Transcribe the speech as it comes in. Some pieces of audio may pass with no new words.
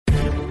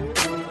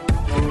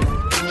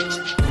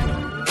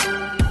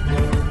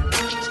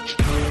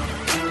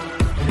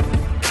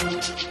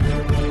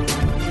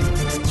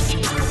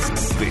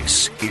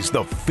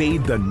the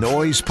Fade the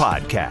Noise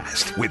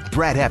podcast with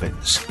Brad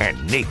Evans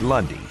and Nate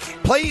Lundy.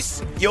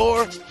 Place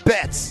your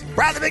bets.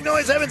 Brad the Big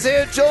Noise Evans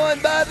here,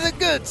 joined by the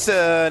good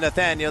sir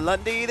Nathaniel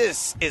Lundy.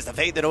 This is the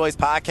Fade the Noise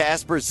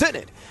podcast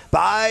presented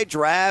by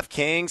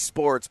DraftKings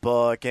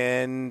Sportsbook.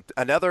 And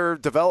another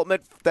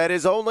development that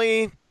is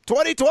only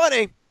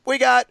 2020. We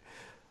got,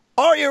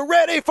 are you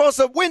ready for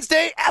some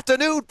Wednesday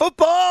afternoon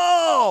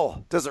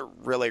football? Doesn't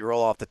really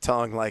roll off the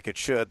tongue like it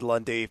should,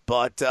 Lundy,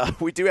 but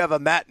we do have a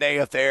matinee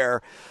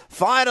affair.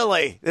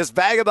 Finally, this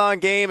vagabond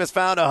game has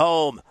found a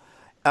home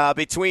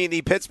between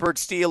the Pittsburgh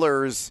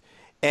Steelers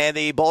and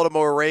the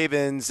Baltimore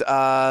Ravens.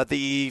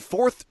 The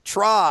fourth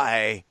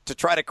try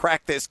to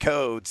crack this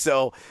code.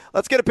 So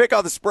let's get a pick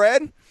on the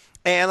spread,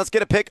 and let's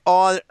get a pick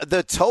on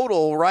the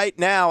total right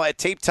now at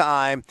tape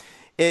time.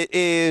 It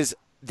is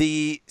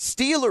the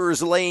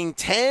Steelers laying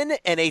 10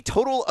 and a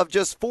total of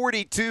just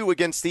 42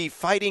 against the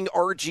Fighting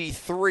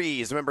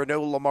RG3s. Remember,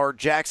 no Lamar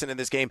Jackson in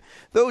this game,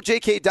 though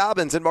J.K.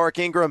 Dobbins and Mark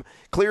Ingram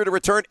clear to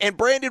return. And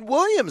Brandon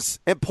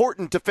Williams,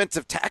 important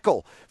defensive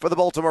tackle for the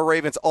Baltimore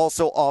Ravens,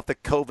 also off the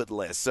COVID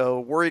list. So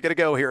where are you going to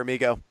go here,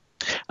 amigo?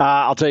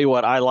 I'll tell you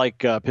what, I like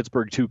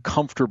Pittsburgh to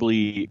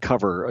comfortably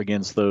cover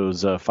against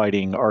those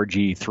Fighting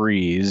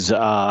RG3s.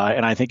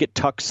 And I think it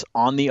tucks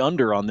on the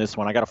under on this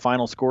one. I got a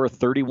final score of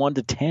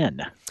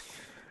 31-10.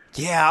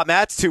 Yeah,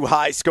 that's too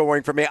high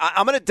scoring for me.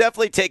 I'm going to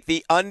definitely take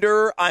the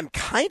under. I'm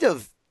kind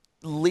of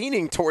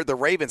leaning toward the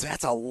Ravens.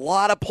 That's a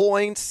lot of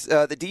points.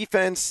 The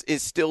defense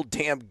is still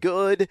damn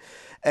good,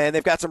 and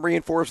they've got some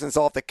reinforcements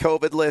off the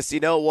COVID list.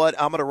 You know what?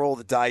 I'm going to roll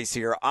the dice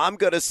here. I'm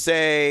going to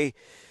say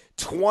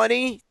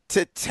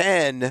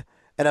 20-10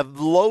 and a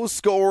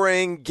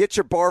low-scoring, get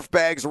your barf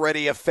bags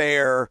ready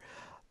affair.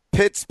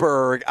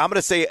 Pittsburgh, I'm going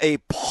to say a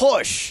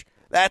push.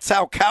 That's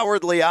how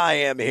cowardly I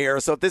am here.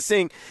 So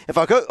if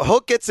a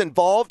hook gets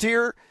involved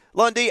here,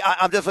 Lundy,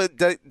 I'm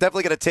definitely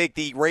going to take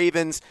the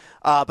Ravens.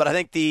 But I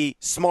think the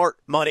smart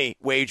money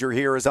wager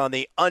here is on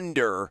the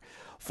under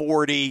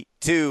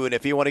 42. And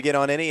if you want to get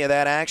on any of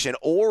that action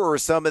or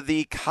some of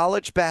the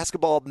college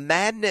basketball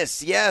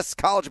madness, yes,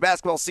 college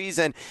basketball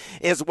season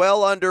is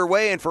well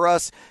underway. And for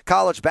us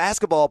college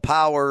basketball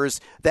powers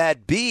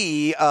that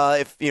be,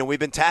 we've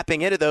been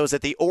tapping into those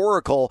at the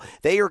Oracle,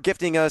 they are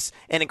gifting us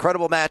an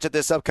incredible matchup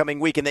this upcoming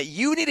weekend that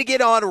you need to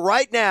get on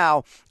right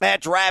now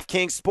at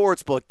DraftKings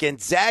Sportsbook.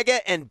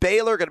 Gonzaga and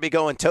Baylor are going to be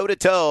going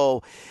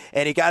toe-to-toe.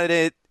 And you got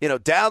to,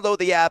 download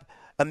the app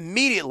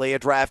immediately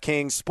at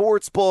DraftKings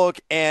Sportsbook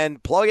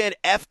and plug in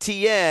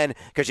FTN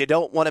because you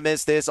don't want to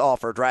miss this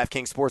offer.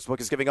 DraftKings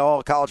Sportsbook is giving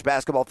all college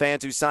basketball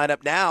fans who sign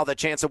up now the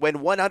chance to win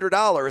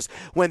 $100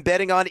 when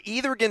betting on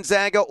either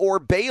Gonzaga or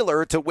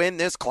Baylor to win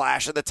this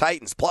Clash of the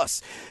Titans.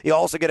 Plus, you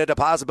also get a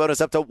deposit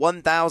bonus up to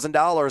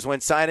 $1,000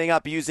 when signing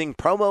up using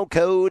promo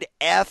code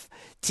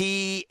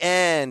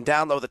FTN.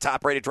 Download the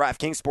top-rated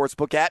DraftKings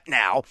Sportsbook app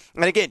now.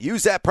 And again,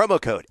 use that promo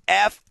code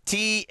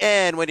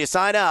FTN when you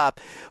sign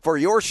up for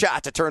your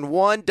shot to turn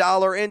 $1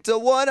 into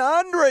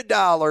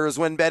 $100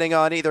 when betting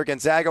on either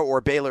Gonzaga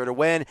or Baylor to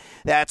win.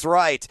 That's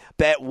right.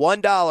 Bet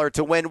 $1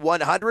 to win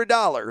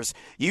 $100.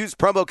 Use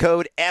promo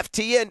code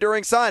FTN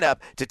during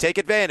sign-up to take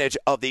advantage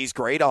of these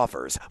great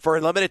offers for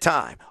a limited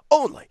time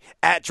only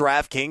at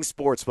DraftKings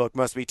Sportsbook.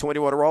 Must be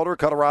 21 or older,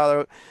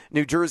 Colorado,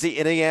 New Jersey,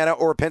 Indiana,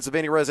 or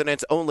Pennsylvania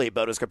residents only.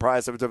 Bonus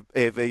comprised of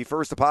a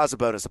first deposit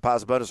bonus.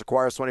 Deposit bonus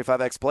requires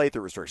 25x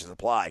playthrough. Restrictions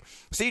apply.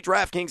 See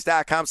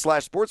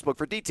DraftKings.com/sportsbook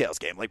for details.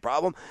 Gambling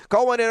problem?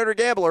 Call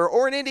 1-800-GAMBLER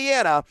or in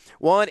Indiana,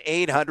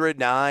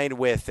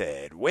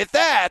 1-800-9-WITH-IT. With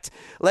that,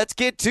 let's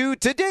get to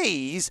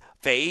today's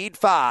Fade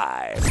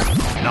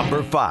 5.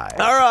 Number 5.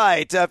 All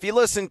right. If you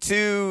listen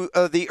to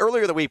the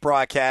earlier of the week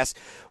broadcast,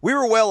 we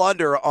were well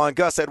under on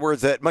Gus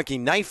Edwards at Monkey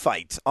Knife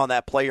Fight on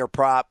that player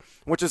prop,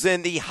 which was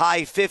in the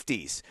high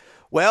 50s.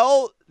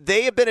 Well,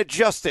 they have been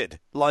adjusted,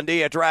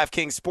 Lundy, at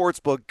DraftKings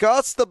Sportsbook.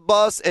 Gus the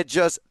Bus at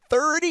just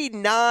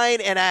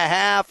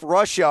 39.5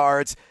 rush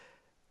yards.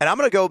 And I'm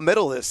going to go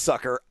middle of this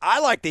sucker. I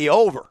like the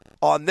over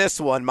on this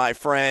one, my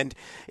friend.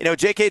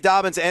 J.K.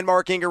 Dobbins and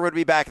Mark Ingram would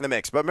be back in the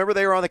mix. But remember,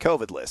 they were on the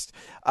COVID list.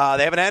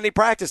 They haven't had any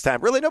practice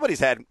time. Really,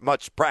 nobody's had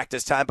much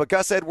practice time. But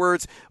Gus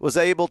Edwards was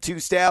able to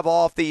stave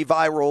off the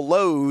viral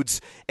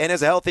loads and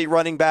is a healthy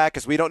running back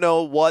because we don't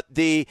know what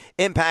the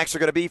impacts are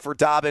going to be for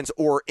Dobbins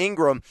or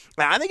Ingram.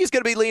 Now, I think he's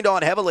going to be leaned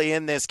on heavily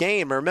in this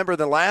game. Remember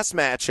the last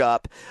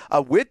matchup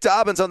with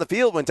Dobbins on the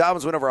field when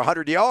Dobbins went over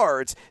 100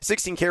 yards,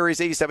 16 carries,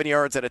 87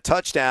 yards, and a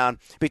touchdown.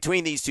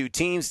 Between these two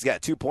teams, he's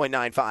got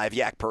 2.95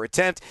 yak per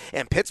attempt.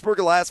 And Pittsburgh,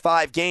 the last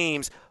 5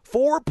 games,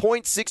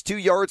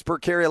 4.62 yards per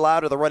carry allowed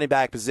to the running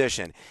back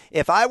position.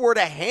 If I were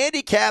to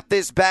handicap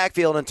this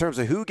backfield in terms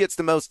of who gets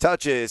the most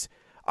touches,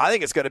 I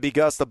think it's going to be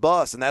Gus the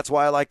Bus, and that's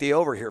why I like the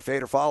over here.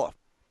 Fade or follow?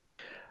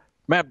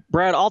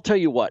 Brad, I'll tell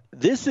you what.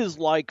 This is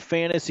like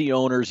fantasy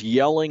owners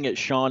yelling at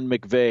Sean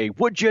McVay,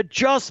 would you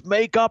just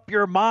make up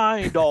your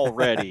mind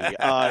already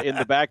in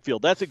the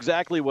backfield? That's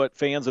exactly what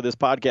fans of this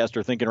podcast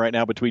are thinking right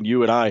now between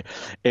you and I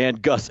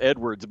and Gus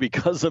Edwards.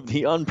 Because of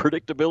the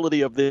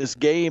unpredictability of this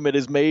game, it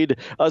has made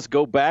us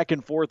go back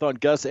and forth on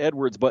Gus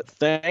Edwards. But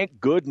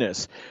thank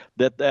goodness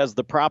that as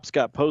the props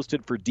got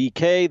posted for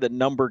DK, the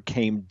number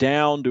came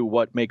down to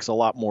what makes a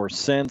lot more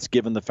sense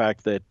given the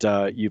fact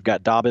that you've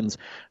got Dobbins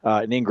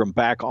and Ingram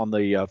back on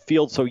the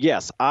field. So,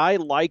 yes, I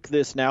like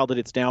this now that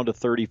it's down to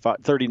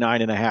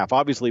 39.5.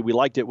 Obviously, we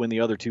liked it when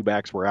the other two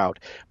backs were out.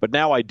 But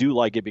now I do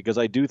like it because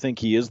I do think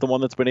he is the one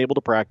that's been able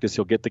to practice.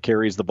 He'll get the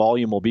carries. The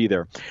volume will be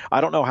there.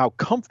 I don't know how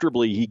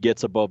comfortably he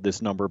gets above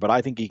this number, but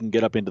I think he can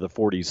get up into the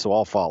 40s, so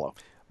I'll follow.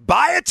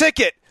 Buy a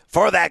ticket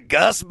for that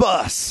Gus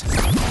bus.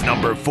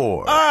 Number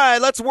 4. All right,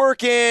 let's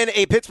work in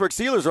a Pittsburgh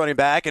Steelers running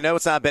back. I know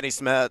it's not Benny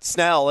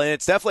Snell, and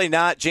it's definitely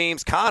not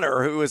James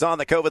Conner, who is on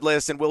the COVID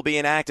list and will be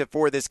inactive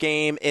for this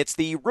game. It's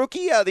the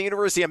rookie out of the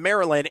University of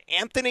Maryland,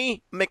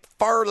 Anthony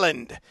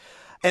McFarland.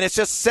 And it's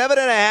just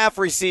 7.5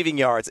 receiving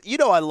yards. You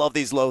know I love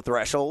these low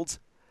thresholds.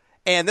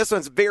 And this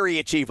one's very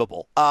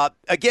achievable.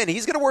 Again,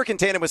 he's going to work in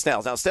tandem with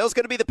Snell. Now, Snell's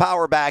going to be the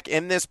power back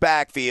in this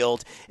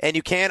backfield, and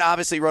you can't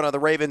obviously run on the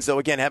Ravens. So,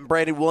 again, having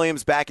Brandon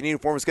Williams back in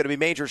uniform is going to be a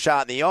major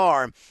shot in the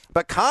arm.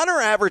 But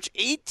Conner averaged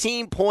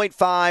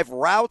 18.5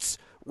 routes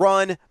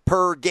run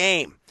per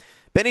game.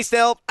 Benny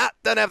Snell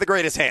doesn't have the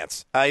greatest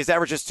hands. He's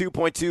averages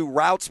 2.2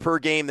 routes per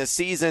game this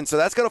season, so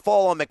that's going to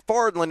fall on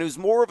McFarland, who's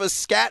more of a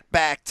scat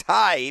back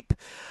type.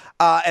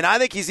 And I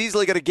think he's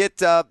easily going to get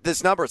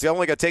this number. He's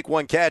only going to take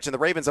one catch, and the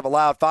Ravens have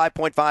allowed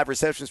 5.5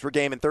 receptions per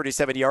game and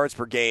 37 yards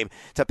per game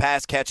to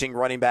pass-catching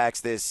running backs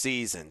this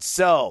season.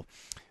 So,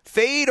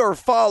 fade or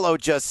follow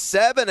just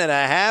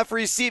 7.5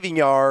 receiving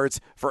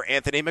yards for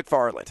Anthony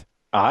McFarland.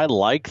 I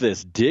like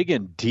this.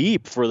 Digging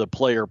deep for the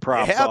player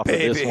props off of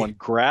this one.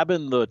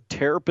 Grabbing the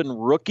Terrapin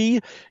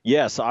rookie.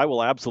 Yes, I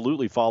will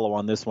absolutely follow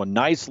on this one.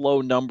 Nice low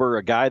number,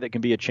 a guy that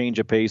can be a change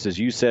of pace, as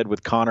you said,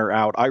 with Conner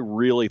out. I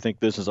really think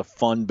this is a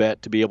fun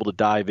bet to be able to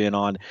dive in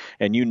on.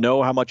 And you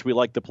know how much we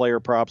like the player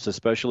props,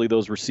 especially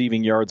those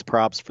receiving yards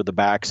props for the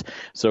backs.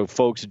 So,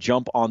 folks,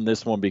 jump on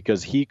this one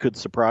because he could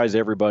surprise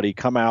everybody,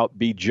 come out,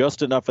 be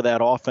just enough of that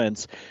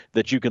offense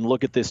that you can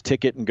look at this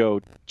ticket and go,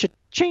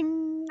 cha-ching.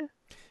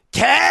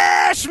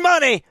 Cash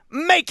money,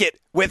 make it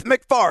with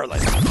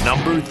McFarland.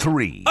 Number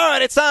 3. All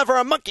right, it's time for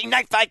our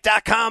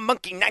MonkeyKnifeFight.com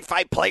Monkey Knife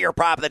Fight player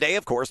prop of the day,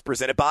 of course,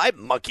 presented by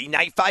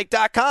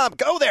MonkeyKnifeFight.com.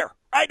 Go there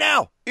right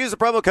now. Use the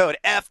promo code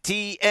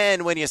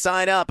FTN when you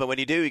sign up, and when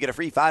you do, you get a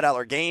free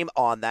 $5 game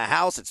on the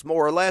house. It's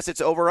more or less, it's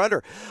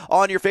over-under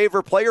on your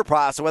favorite player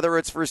props, whether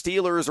it's for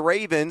Steelers,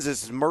 Ravens,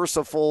 this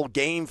merciful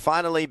game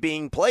finally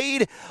being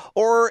played,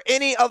 or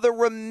any of the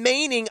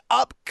remaining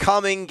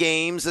upcoming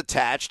games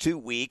attached to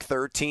Week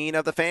 13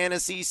 of the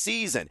fantasy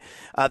season.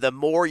 The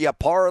more you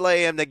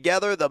parlay them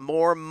together, the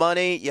more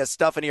money you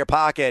stuff in your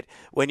pocket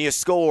when you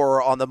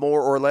score on the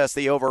more or less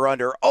the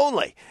over-under,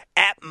 only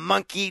at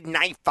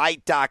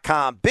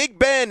MonkeyKnifeFight.com. Big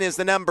Ben is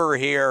the number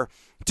here.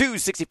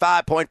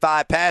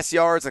 265.5 pass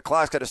yards. The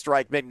clock's going to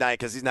strike midnight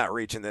because he's not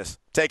reaching this.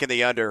 Taking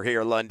the under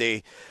here,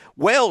 Lundy.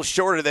 Well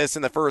short of this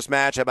in the first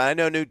matchup. I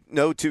know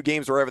no two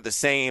games were ever the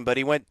same, but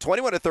he went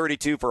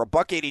 21-32 for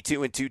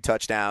 $182 and 2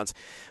 touchdowns.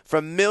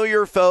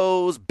 Familiar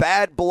foes,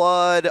 bad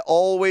blood,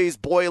 always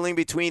boiling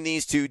between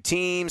these two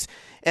teams.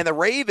 And the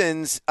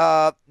Ravens,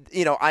 I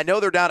know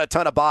they're down a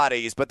ton of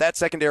bodies, but that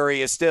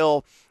secondary is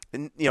still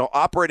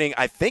operating,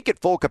 I think, at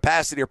full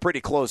capacity or pretty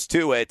close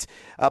to it.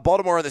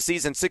 Baltimore in the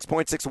season,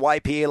 6.6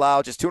 YPA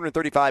allowed, just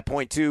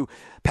 235.2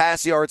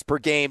 pass yards per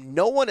game.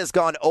 No one has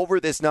gone over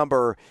this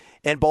number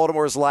in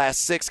Baltimore's last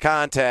 6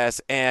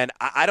 contests, and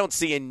I don't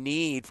see a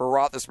need for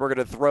Roethlisberger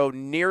to throw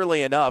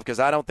nearly enough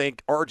because I don't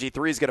think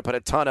RG3 is going to put a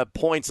ton of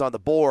points on the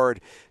board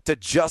to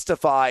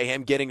justify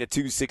him getting to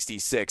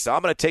 266. So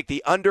I'm going to take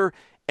the under,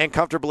 and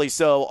comfortably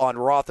so, on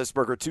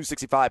Roethlisberger,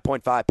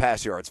 265.5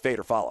 pass yards. Fade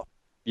or follow.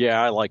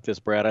 Yeah, I like this,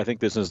 Brad. I think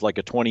this is like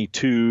a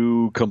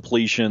 22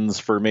 completions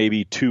for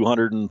maybe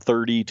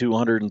 230,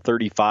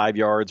 235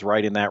 yards,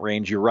 right in that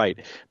range. You're right.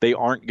 They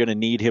aren't going to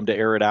need him to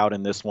air it out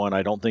in this one.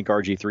 I don't think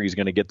RG3 is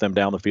going to get them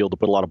down the field to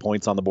put a lot of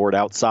points on the board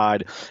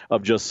outside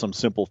of just some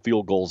simple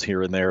field goals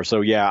here and there.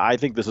 So, yeah, I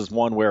think this is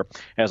one where,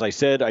 as I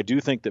said, I do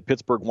think that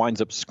Pittsburgh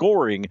winds up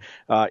scoring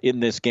in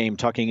this game,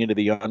 tucking into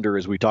the under,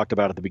 as we talked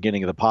about at the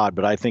beginning of the pod.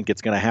 But I think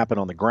it's going to happen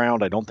on the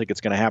ground. I don't think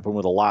it's going to happen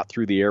with a lot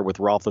through the air with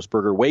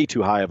Roethlisberger. Way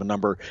too high of a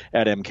number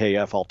at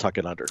MKF. I'll tuck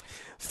it under.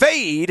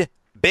 Fade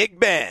Big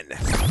Ben.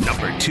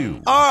 Number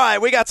 2. All right,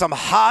 we got some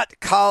hot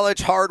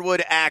college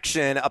hardwood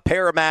action, a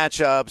pair of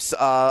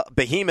matchups,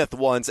 behemoth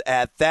ones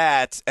at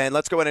that. And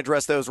let's go ahead and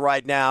address those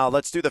right now.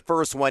 Let's do the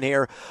first one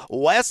here.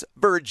 West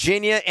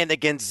Virginia and the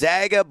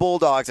Gonzaga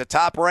Bulldogs, a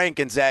top-ranked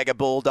Gonzaga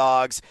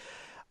Bulldogs.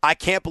 I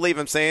can't believe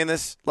I'm saying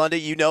this,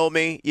 Lundy. You know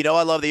me. You know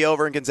I love the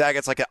over in Gonzaga.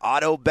 It's like an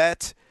auto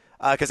bet.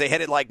 because they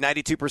hit it like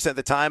 92% of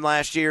the time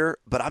last year.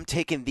 But I'm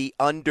taking the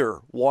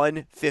under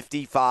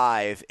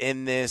 155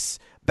 in this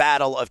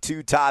battle of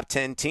two top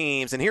 10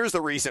 teams. And here's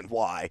the reason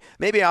why.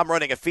 Maybe I'm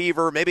running a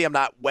fever. Maybe I'm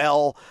not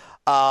well.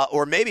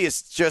 Or maybe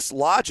it's just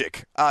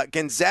logic.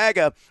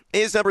 Gonzaga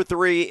is number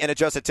 3 in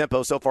adjusted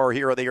tempo so far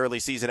here in the early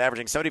season,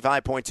 averaging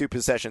 75.2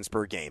 possessions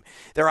per game.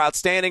 They're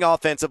outstanding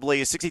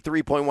offensively,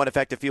 63.1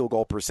 effective field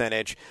goal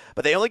percentage,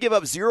 but they only give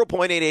up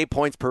 0.88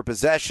 points per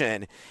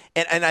possession.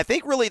 And I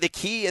think really the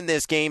key in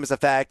this game is the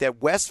fact that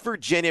West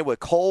Virginia with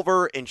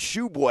Culver and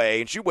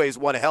Tshiebwe is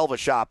one hell of a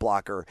shot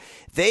blocker,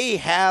 they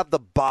have the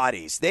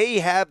bodies, they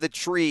have the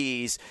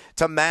trees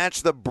to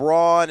match the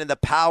brawn and the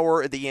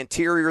power of the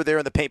interior there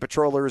in the Paint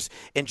Patrollers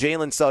and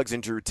Jalen Suggs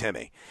and Drew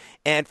Timme.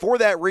 And for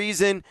that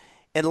reason,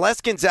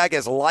 unless Gonzaga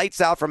is lights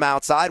out from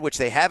outside, which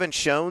they haven't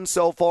shown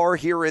so far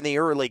here in the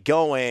early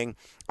going,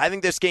 I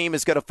think this game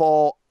is going to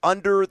fall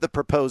under the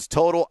proposed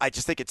total. I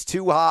just think it's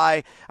too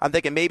high. I'm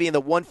thinking maybe in the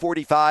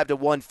 145 to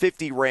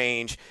 150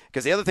 range,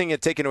 because the other thing to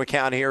take into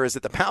account here is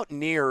that the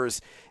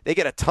Mountaineers, they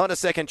get a ton of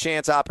second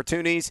chance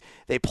opportunities.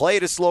 They play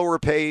at a slower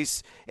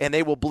pace, and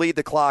they will bleed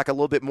the clock a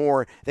little bit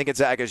more than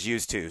Gonzaga's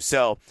used to.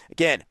 So,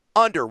 again,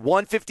 under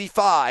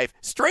 155,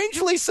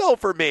 strangely so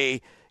for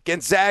me,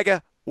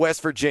 Gonzaga,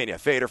 West Virginia.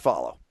 Fade or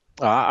follow?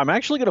 I'm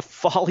actually going to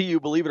follow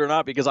you, believe it or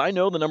not, because I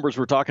know the numbers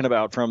we're talking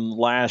about from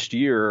last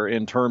year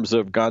in terms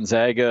of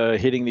Gonzaga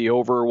hitting the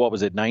over,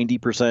 90%,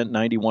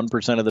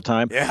 91% of the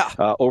time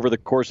over the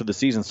course of the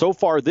season. So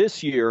far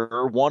this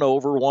year, 1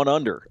 over, 1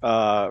 under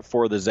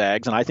for the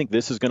Zags, and I think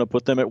this is going to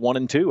put them at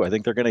 1-2. I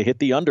think they're going to hit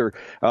the under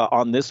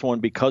on this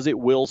one because it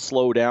will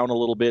slow down a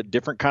little bit.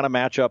 Different kind of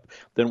matchup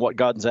than what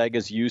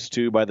Gonzaga's used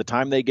to. By the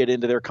time they get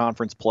into their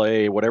conference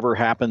play, whatever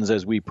happens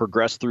as we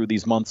progress through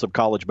these months of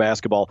college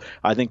basketball,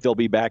 I think they'll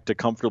be back to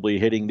comfortably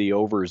hitting the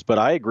overs. But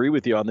I agree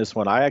with you on this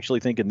one. I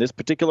actually think in this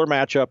particular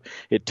matchup,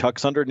 it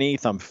tucks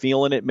underneath. I'm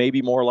feeling it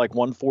maybe more like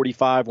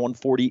 145,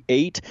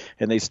 148,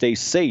 and they stay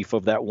safe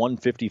of that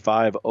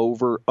 155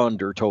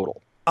 over-under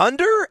total.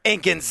 Under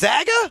and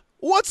Gonzaga?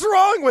 What's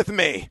wrong with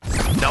me?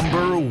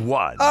 Number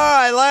 1. All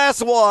right,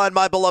 last one.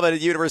 My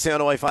beloved University of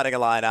Illinois Fighting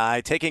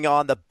Illini taking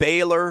on the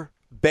Baylor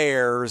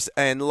Bears.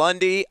 And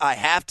Lundy, I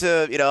have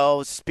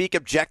to, speak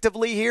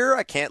objectively here.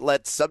 I can't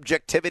let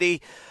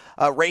subjectivity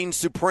reign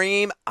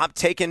supreme. I'm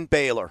taking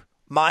Baylor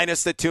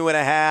minus the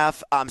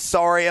 2.5. I'm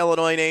sorry,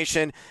 Illinois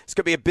Nation. It's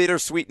going to be a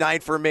bittersweet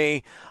night for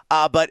me.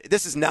 But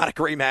this is not a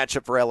great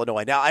matchup for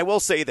Illinois. Now, I will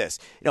say this.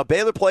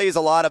 Baylor plays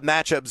a lot of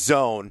matchup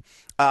zone.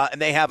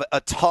 And they have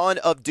a ton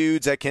of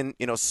dudes that can,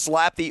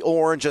 slap the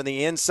orange on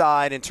the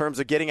inside in terms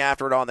of getting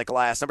after it on the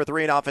glass. Number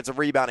 3 in offensive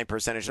rebounding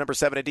percentage. Number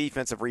 7 in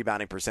defensive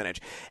rebounding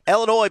percentage.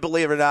 Illinois,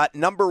 believe it or not,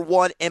 number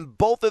 1 in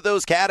both of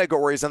those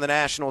categories on the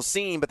national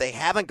scene, but they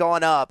haven't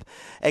gone up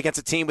against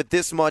a team with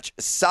this much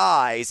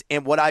size.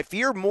 And what I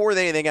fear more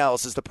than anything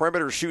else is the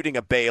perimeter shooting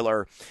of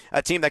Baylor,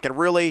 a team that can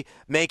really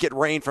make it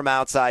rain from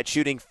outside,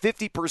 shooting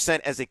 50%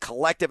 as a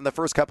collective in the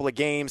first couple of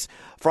games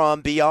from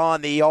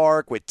beyond the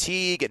arc with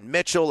Teague and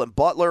Mitchell and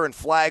Butler and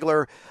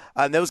Flagler.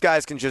 And those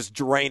guys can just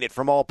drain it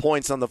from all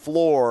points on the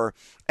floor.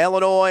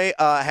 Illinois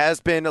has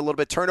been a little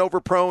bit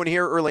turnover prone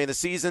here early in the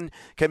season,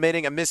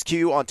 committing a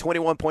miscue on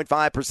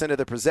 21.5% of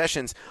their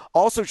possessions.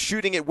 Also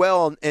shooting it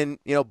well and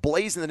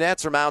blazing the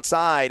nets from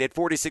outside at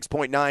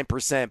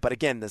 46.9%. But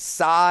again, the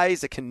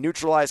size, it can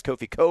neutralize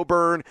Kofi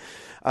Cockburn,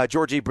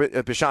 Georgie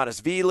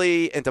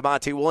Bishanis-Vili, and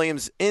DeMonte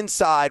Williams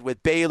inside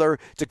with Baylor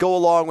to go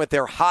along with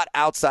their hot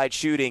outside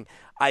shooting.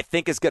 I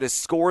think is going to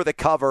score the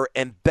cover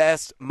and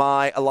best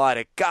my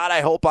Illini. God,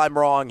 I hope I'm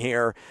wrong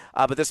here,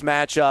 but this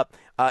matchup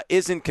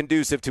isn't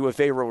conducive to a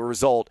favorable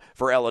result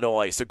for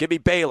Illinois. So give me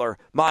Baylor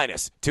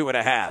minus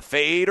 2.5.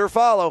 Fade or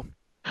follow?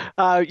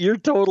 You're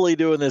totally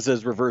doing this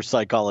as reverse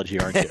psychology,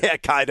 aren't you? Yeah,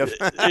 kind of.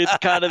 It's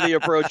kind of the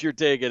approach you're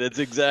taking. It's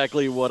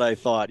exactly what I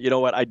thought. You know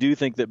what? I do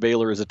think that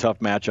Baylor is a tough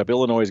matchup.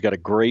 Illinois has got a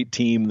great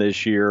team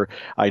this year.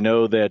 I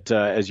know that,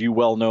 as you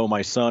well know,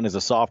 my son is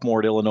a sophomore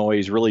at Illinois.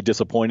 He's really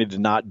disappointed to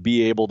not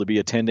be able to be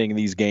attending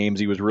these games.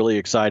 He was really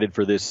excited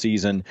for this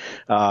season,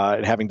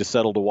 having to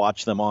settle to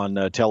watch them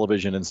on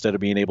television instead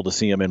of being able to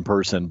see them in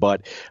person.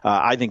 But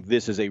I think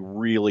this is a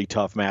really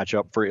tough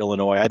matchup for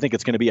Illinois. I think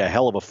it's going to be a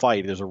hell of a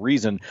fight. There's a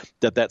reason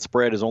that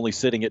spread is only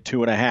sitting at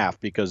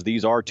 2.5 because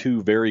these are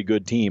two very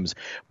good teams.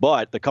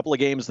 But the couple of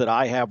games that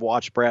I have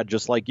watched, Brad,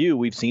 just like you,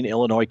 we've seen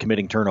Illinois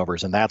committing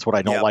turnovers, and that's what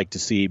I don't like to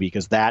see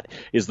because that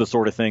is the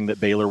sort of thing that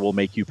Baylor will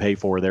make you pay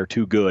for. They're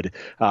too good.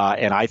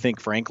 And I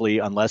think, frankly,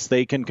 unless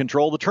they can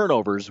control the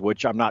turnovers,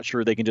 which I'm not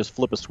sure they can just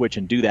flip a switch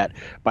and do that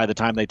by the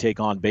time they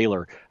take on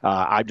Baylor,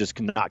 I'm just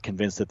not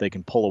convinced that they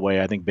can pull away.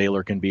 I think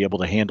Baylor can be able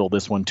to handle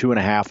this one.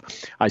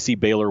 2.5. I see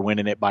Baylor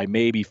winning it by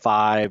maybe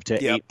 5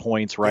 to 8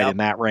 points, right in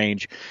that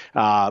range.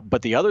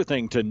 But the other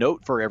thing to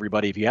note for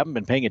everybody, if you haven't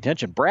been paying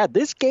attention, Brad,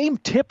 this game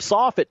tips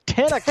off at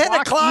 10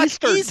 o'clock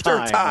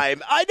Eastern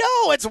time. I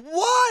know. It's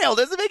wild.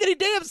 Doesn't make any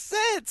damn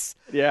sense.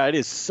 Yeah, it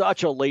is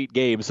such a late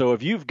game. So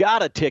if you've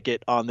got a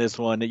ticket on this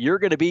one, you're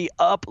going to be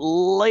up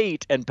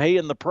late and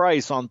paying the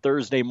price on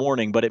Thursday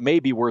morning, but it may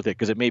be worth it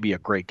because it may be a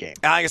great game.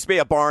 I guess be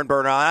a barn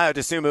burner. I would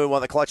assume one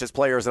of the clutchest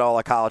players in all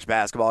of college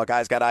basketball.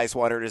 Guy's got ice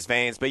water in his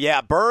veins. But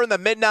yeah, burn the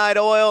midnight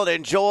oil and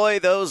enjoy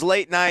those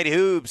late night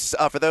hoops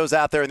for those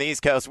out there in the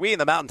East Coast. We in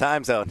the Mountain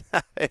Time Zone.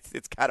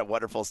 It's kind of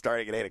wonderful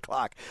starting at 8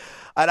 o'clock.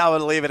 And I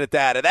would leave it at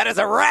that. And that is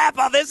a wrap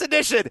on this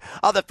edition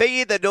of the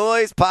Feed the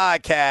Noise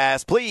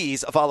podcast.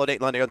 Please follow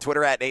Nate Lundy on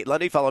Twitter at Nate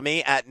Lundy. Follow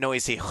me at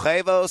Noisy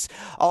Huevos.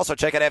 Also,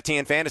 check out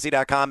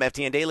FTNFantasy.com,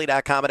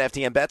 FTNDaily.com, and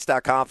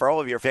FTNBets.com for all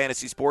of your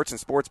fantasy sports and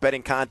sports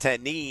betting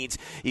content needs.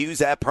 Use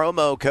that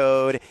promo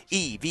code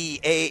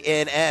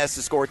EVANS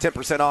to score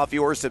 10% off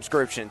your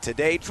subscription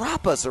today.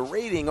 Drop us a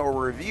rating or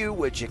review,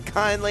 would you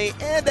kindly?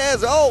 And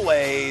as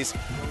always,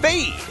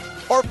 feed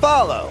or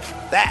follow.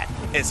 That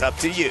is up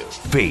to you.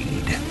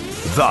 Feed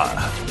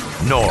the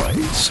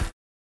Noise.